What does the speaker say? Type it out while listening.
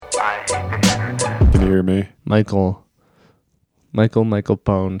hear me? Michael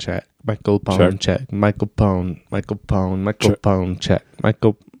Pone check. Michael Pone check. Michael Pone check. Michael Pone. Michael Pone check.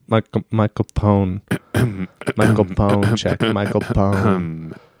 Michael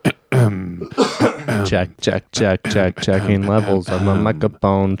Pone. Checking levels on the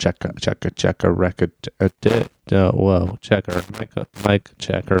microphone. Checker record. Whoa, checker. Mic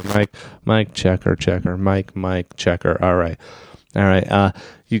checker. Mic checker. Mic checker. All right.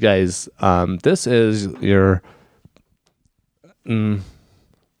 You guys, this is your one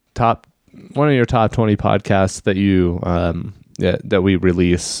of your top 20 podcasts that you that we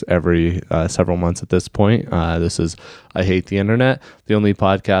release every several months at this point. This is I Hate the Internet, the only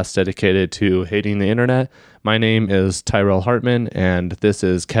podcast dedicated to hating the internet. My name is Tyrell Hartman, and this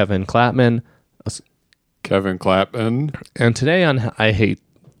is Kevin Clapman. And today on I Hate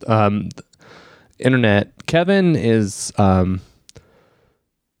Internet, Kevin is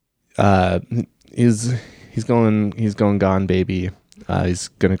he's going gone, baby. He's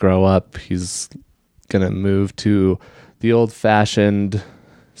gonna grow up. He's gonna move to the old-fashioned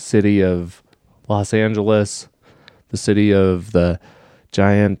city of Los Angeles, the city of the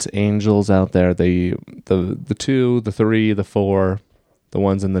giant angels out there, the 2, the 3, the 4, the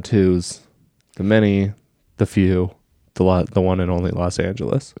ones and the twos, the many, the few, the one and only Los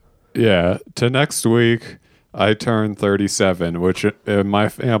Angeles. Yeah. To next week, I turn 37, which in my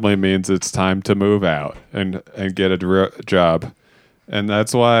family means it's time to move out and get a job. And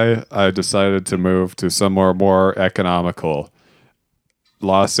that's why I decided to move to somewhere more economical,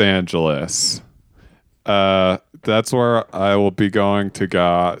 Los Angeles. That's where I will be going to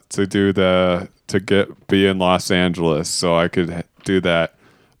be in Los Angeles, so I could do that.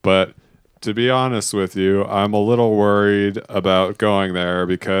 But to be honest with you, I'm a little worried about going there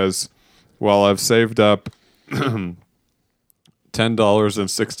because while I've saved up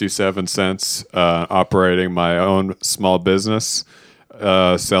 $10.67 operating my own small business,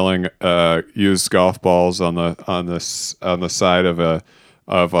 selling used golf balls on the side of a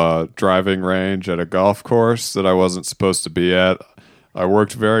driving range at a golf course that I wasn't supposed to be at. I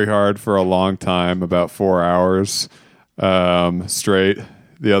worked very hard for a long time, about 4 hours straight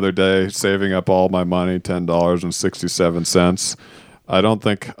the other day, saving up all my money, $10.67. I don't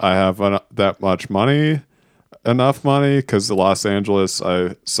think I have that much money. Enough money, because Los Angeles,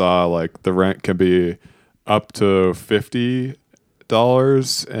 I saw like the rent can be up to $50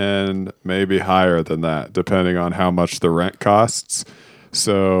 and maybe higher than that, depending on how much the rent costs.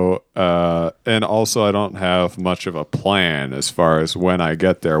 So, and also I don't have much of a plan as far as when I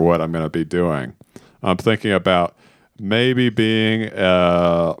get there, what I'm going to be doing. I'm thinking about maybe being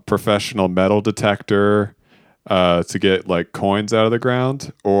a professional metal detector to get like coins out of the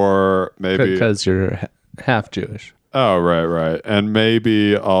ground, or maybe because you're half Jewish. Oh, right. And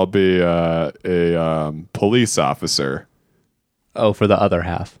maybe I'll be a police officer. Oh, for the other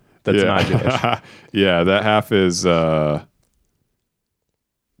half. That's not Jewish. Yeah, that half is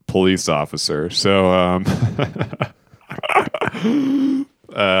police officer. So,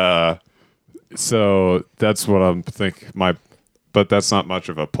 so that's what I'm thinking. But that's not much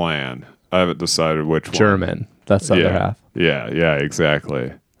of a plan. I haven't decided which one. German. That's the other half. Yeah,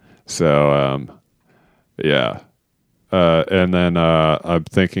 exactly. So, yeah. And then I'm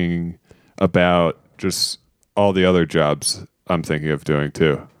thinking about just all the other jobs I'm thinking of doing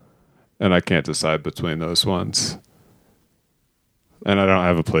too. And I can't decide between those ones. And I don't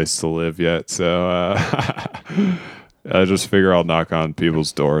have a place to live yet, so I just figure I'll knock on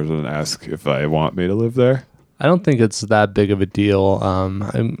people's doors and ask if they want me to live there. I don't think it's that big of a deal.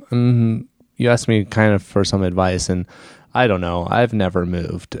 You asked me kind of for some advice, and I don't know. I've never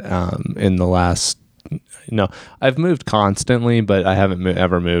moved in the last... No, I've moved constantly, but I haven't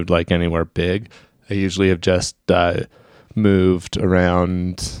ever moved like anywhere big. I usually have just moved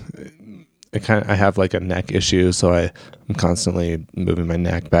around. I have like a neck issue, so I'm constantly moving my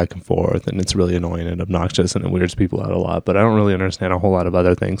neck back and forth, and it's really annoying and obnoxious, and it weirds people out a lot. But I don't really understand a whole lot of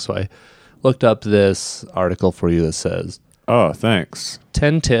other things, so I looked up this article for you that says, "Oh, thanks.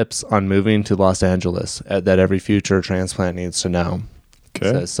 10 tips on moving to Los Angeles that every future transplant needs to know."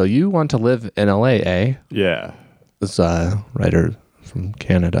 Okay. Says, so you want to live in LA, eh? Yeah. This writer from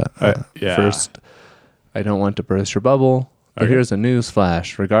Canada. Yeah. First, I don't want to burst your bubble, but here's a news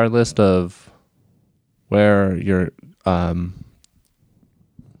flash. Regardless of where you're, not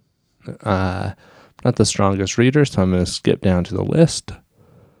the strongest reader, so I'm going to skip down to the list.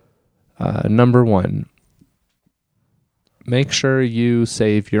 Number 1, make sure you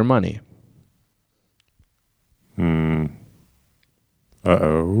save your money.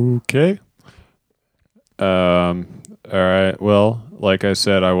 Okay. All right. Well, like I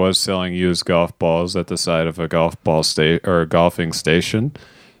said, I was selling used golf balls at the side of a golf ball state or a golfing station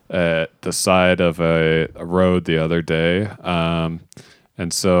at the side of a road the other day.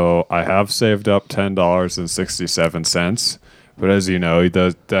 And so I have saved up $10.67. But as you know,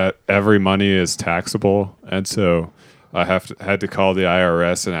 that every money is taxable, and so I had to call the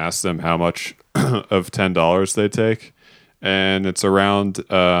IRS and ask them how much of $10 they take, and it's around.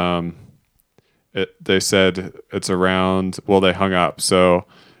 They said it's around. Well, they hung up, so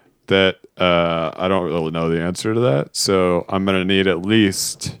that I don't really know the answer to that. So I'm gonna need at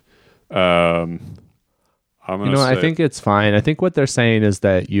least. I think it's fine. I think what they're saying is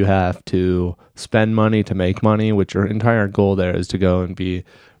that you have to spend money to make money, which your entire goal there is to go and be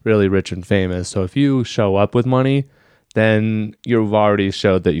really rich and famous. So if you show up with money, then you've already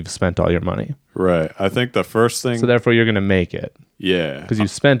showed that you've spent all your money. Right. I think the first thing. So therefore, you're going to make it. Yeah. Because you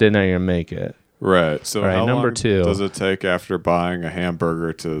spent it, now you're going to make it. Right. So how number long 2. does it take after buying a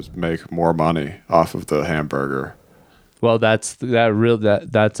hamburger to make more money off of the hamburger? Well, that's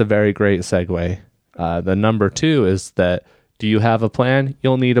a very great segue. The number 2 is that, do you have a plan?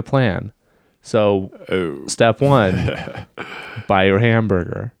 You'll need a plan. So Step 1, buy your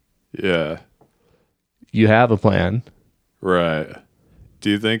hamburger. Yeah. You have a plan. Right.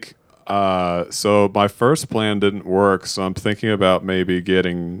 Do you think, so my first plan didn't work, so I'm thinking about maybe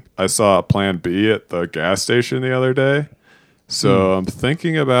I saw a plan B at the gas station the other day. So I'm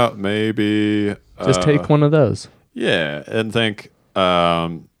thinking about maybe. Just take one of those. Yeah. And think, I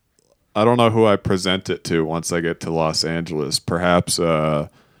don't know who I present it to once I get to Los Angeles. Perhaps find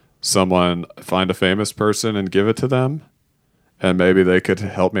a famous person and give it to them, and maybe they could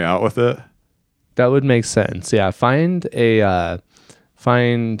help me out with it. That would make sense. Yeah, So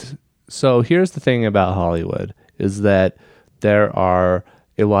here's the thing about Hollywood is that there are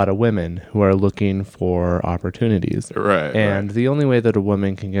a lot of women who are looking for opportunities. Right. And the only way that a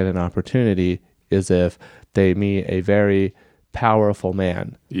woman can get an opportunity is if they meet a very powerful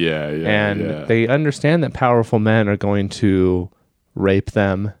man. And they understand that powerful men are going to rape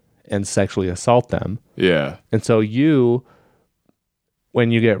them and sexually assault them. Yeah. And so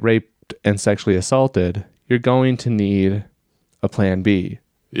when you get raped and sexually assaulted, you're going to need a plan B.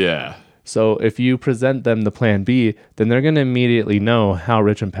 Yeah. So if you present them the plan B, then they're going to immediately know how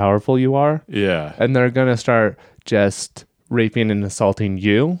rich and powerful you are. Yeah. And they're going to start just raping and assaulting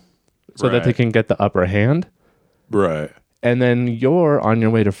you so that they can get the upper hand. Right. And then you're on your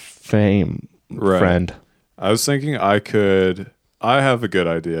way to fame, friend. I was thinking I have a good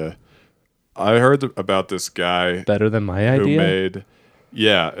idea. I heard about this guy. Better than my idea?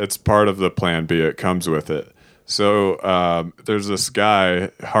 It's part of the plan B. It comes with it. So there's this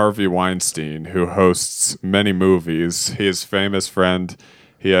guy, Harvey Weinstein, who hosts many movies. He is a famous friend.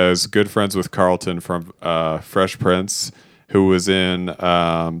 He has good friends with Carlton from Fresh Prince, who was in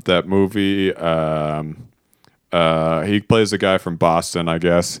that movie. He plays a guy from Boston, I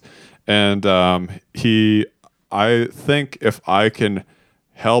guess. And I think if I can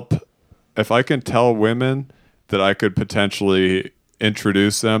tell women that I could potentially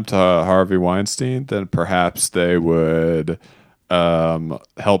introduce them to Harvey Weinstein, then perhaps they would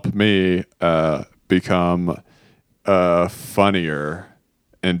help me become funnier,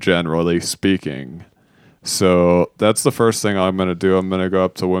 and generally speaking. So that's the first thing I'm going to do. I'm going to go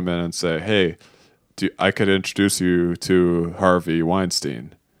up to women and say, hey, I could introduce you to Harvey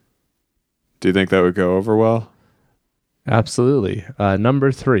Weinstein. Do you think that would go over well? Absolutely.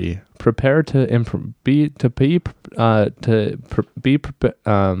 Number 3, prepare to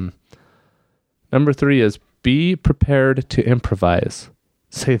number 3 is be prepared to improvise.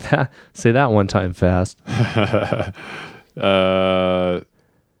 Say that one time fast.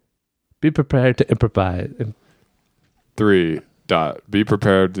 Be prepared to improvise. 3. Be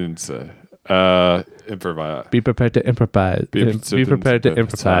prepared and say. Improvise. Be prepared to improvise. Be prepared to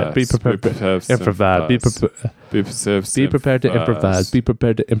improvise. Be prepared to improvise. Be prepared to improvise. Be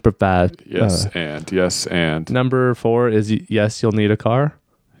prepared to improvise. Yes, and. Number 4 is yes, you'll need a car.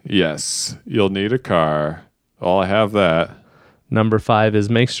 Yes, you'll need a car. Well, I have that. Number 5 is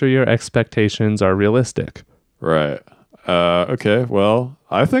make sure your expectations are realistic. Right. Okay, well,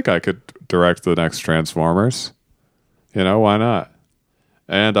 I think I could direct the next Transformers. Why not?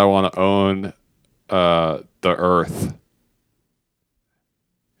 And I want to own the Earth.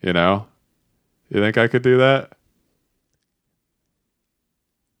 You think I could do that?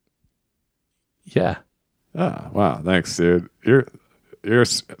 Yeah. Oh, wow. Thanks, dude. You're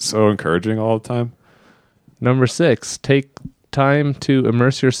so encouraging all the time. Number 6, take time to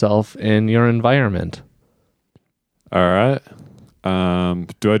immerse yourself in your environment. All right.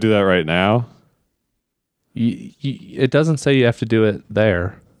 Do I do that right now? It doesn't say you have to do it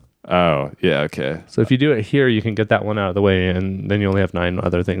there. Oh, yeah, okay. So if you do it here, you can get that one out of the way, and then you only have 9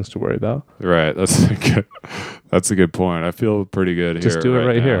 other things to worry about. Right. That's a good point. I feel pretty good here. Just do it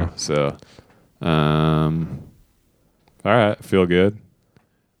right now. here. So, all right. I feel good.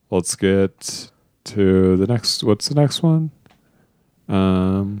 Let's get to the next. What's the next one?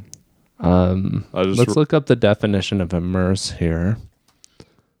 Let's look up the definition of immerse here.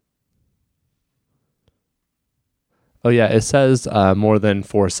 Oh yeah, it says more than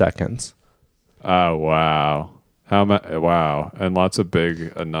 4 seconds. Oh wow. Wow. And lots of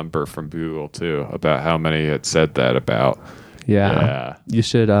a number from Google too about how many had said that about. Yeah. You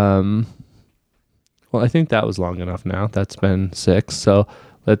should well, I think that was long enough now. That's been 6. So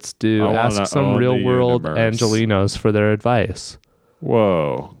let's ask some real world Angelinos for their advice.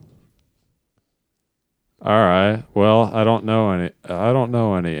 Whoa. All right. Well, I don't know any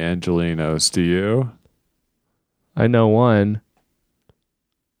Angelinos. Do you? I know one.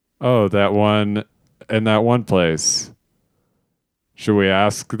 Oh, that one in that one place. Should we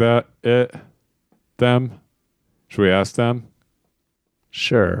ask them? Should we ask them?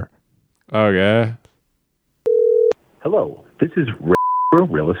 Sure. Okay. Hello, this is a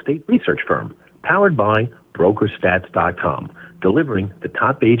real estate research firm powered by Brokerstats.com, delivering the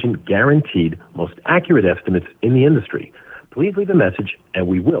top agent guaranteed most accurate estimates in the industry. Please leave a message and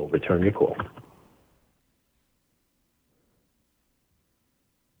we will return your call.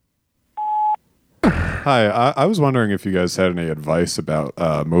 Hi, I was wondering if you guys had any advice about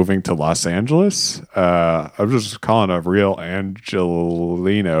moving to Los Angeles. I was just calling a real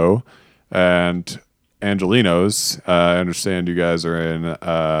Angelino and Angelinos. I understand you guys are in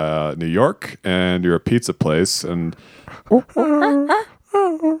New York and you're a pizza place. And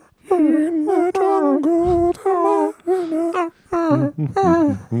in the jungle,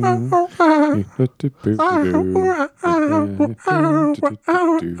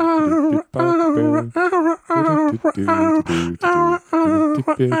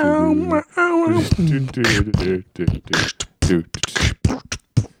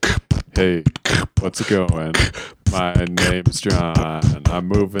 hey, what's it going? My name's John. I'm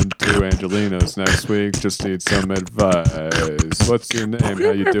moving to Angelinos next week. Just need some advice. What's your name?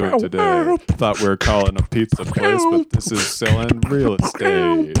 How you doing today? Thought we were calling a pizza place, but this is selling real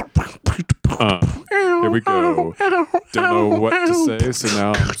estate. Here we go. Don't know what to say, so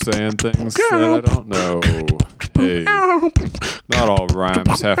now I'm saying things that I don't know. Hey, not all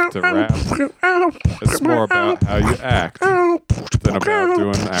rhymes have to rap. It's more about how you act than about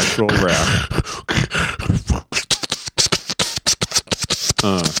doing actual rap.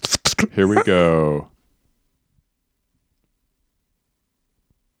 Here we go.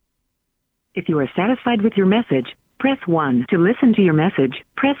 If you are satisfied with your message, press 1 to listen to your message.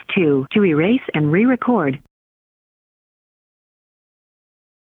 Press 2 to erase and re-record.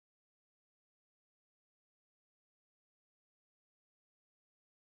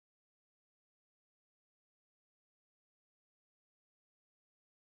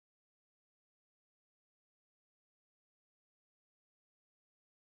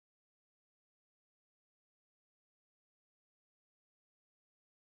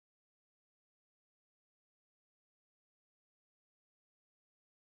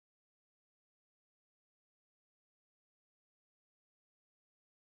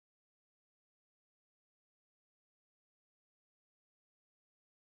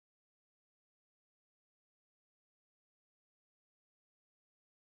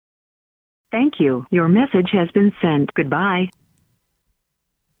 Thank you. Your message has been sent. Goodbye.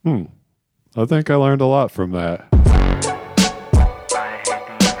 I think I learned a lot from that.